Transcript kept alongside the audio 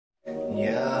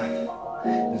Yeah,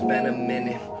 it's been a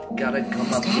minute. Gotta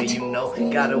come up here, you know.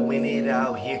 Gotta win it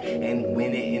out here and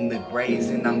win it in the graves.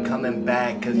 And I'm coming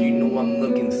back, cause you know I'm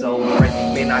looking so great.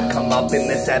 Man, I come up in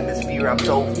this atmosphere, I'm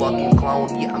so fucking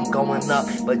clone. Yeah, I'm going up,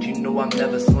 but you know I'm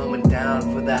never slowing down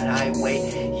for that highway.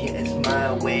 Yeah, it's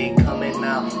my way coming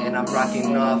out, and I'm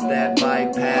rocking off that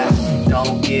bypass.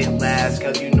 Don't get last,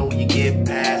 cause you know you get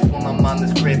past. When I'm on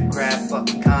this crib crap,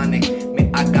 fucking conic.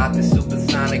 Man, I got this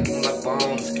supersonic in my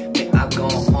bones. I'm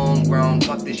going homegrown,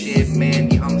 fuck this shit,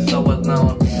 man, yeah, I'm so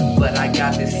alone. But I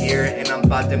got this here, and I'm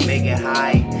about to make it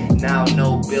high. Now,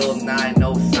 no Bill Nye,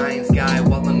 no science guy.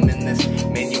 While I'm in this,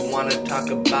 man, you wanna talk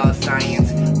about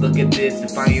science? Look at this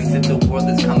defiance that the world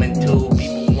is coming to.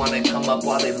 People wanna come up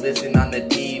while they listen on the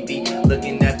TV,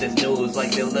 looking at this news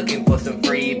like they're looking for some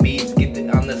freebies. Get it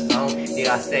on the zone,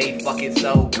 yeah, I say fuck it,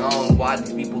 so gone. Why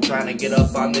these people trying to get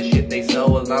up on this shit, they so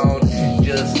alone?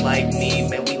 Just like me,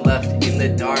 man, we left in the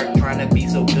dark, trying to be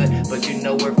so good, but you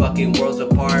know we're fucking worlds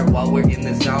apart while we're in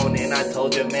the zone. And I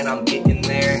told you, man, I'm getting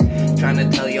there, trying to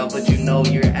tell y'all, but you know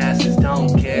your asses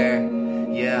don't care.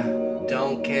 Yeah,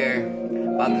 don't care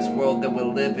about this world that we're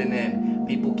living in.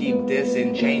 People keep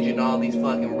dissing, changing all these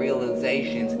fucking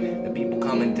realizations. The people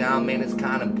coming down, man, it's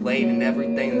contemplating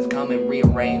everything that's coming,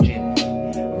 rearranging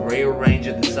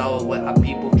the soul. What are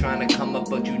people trying to come up,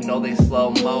 but you know they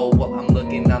slow-mo. Well, I'm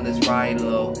looking on this ride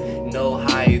low, no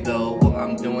high though. Well,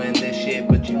 I'm doing this shit,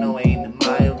 but you know ain't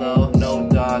Milo. No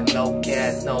dog, no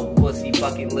cat, no pussy.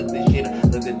 Fucking look this shit up,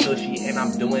 look the tushy, and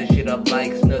I'm doing shit up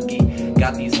like Snooki.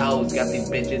 Got these hoes, got these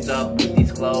bitches up with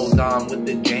these clothes on, with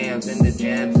the jams and the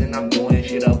jams, and I'm doing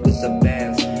shit up with the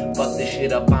bands. Fuck this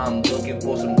shit up, I'm looking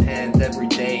for some tens every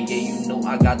day. Yeah, you know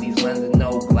I got these lenses,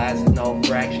 no glasses, no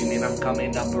fraction, and I'm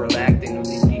coming up reacting with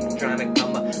these people trying to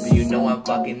come up, but you know I'm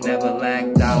fucking never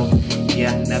lacked out.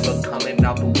 Yeah, never coming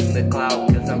out but in the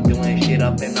cloud, cause I'm doing shit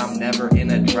up and I'm never in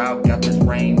a drought. Got this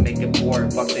rain, make it pour,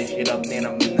 fuck this shit up, man,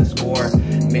 I'm in the score.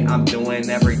 Man, I'm doing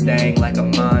everything like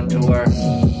I'm on tour.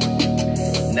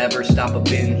 Never stop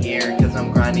up in here, cause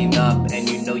I'm grinding up, and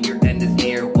you know your end is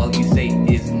near. While you say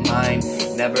is mine,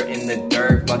 never in the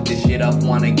dirt, fuck this shit up,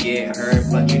 wanna get hurt,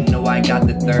 but you know I got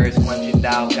the thirst, punch it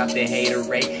out, got the hater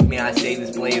rate. Man, I say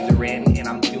this blazer in, and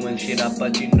I'm doing shit up,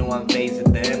 but you know I'm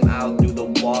facing them out through the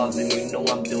walls, and you know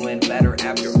I'm doing better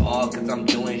after all, cause I'm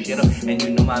doing shit up, and you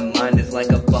know my mind is like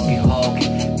a fucking Hulk.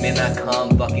 Man, I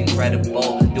come fucking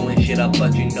credible, doing shit up,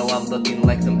 but you know I'm looking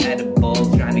like some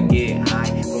edibles, trying to get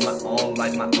high with my own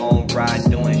life, my own ride,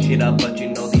 doing shit up, but you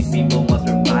know these people must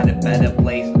provide a better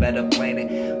place, better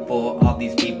planet for all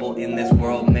these people in this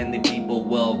world. Man, the people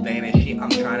will vanish. I'm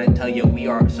trying to tell you, we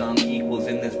are some equals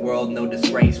in this world, no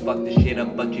disgrace. Fuck the shit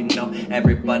up, but you know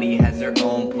everybody has their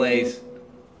own place.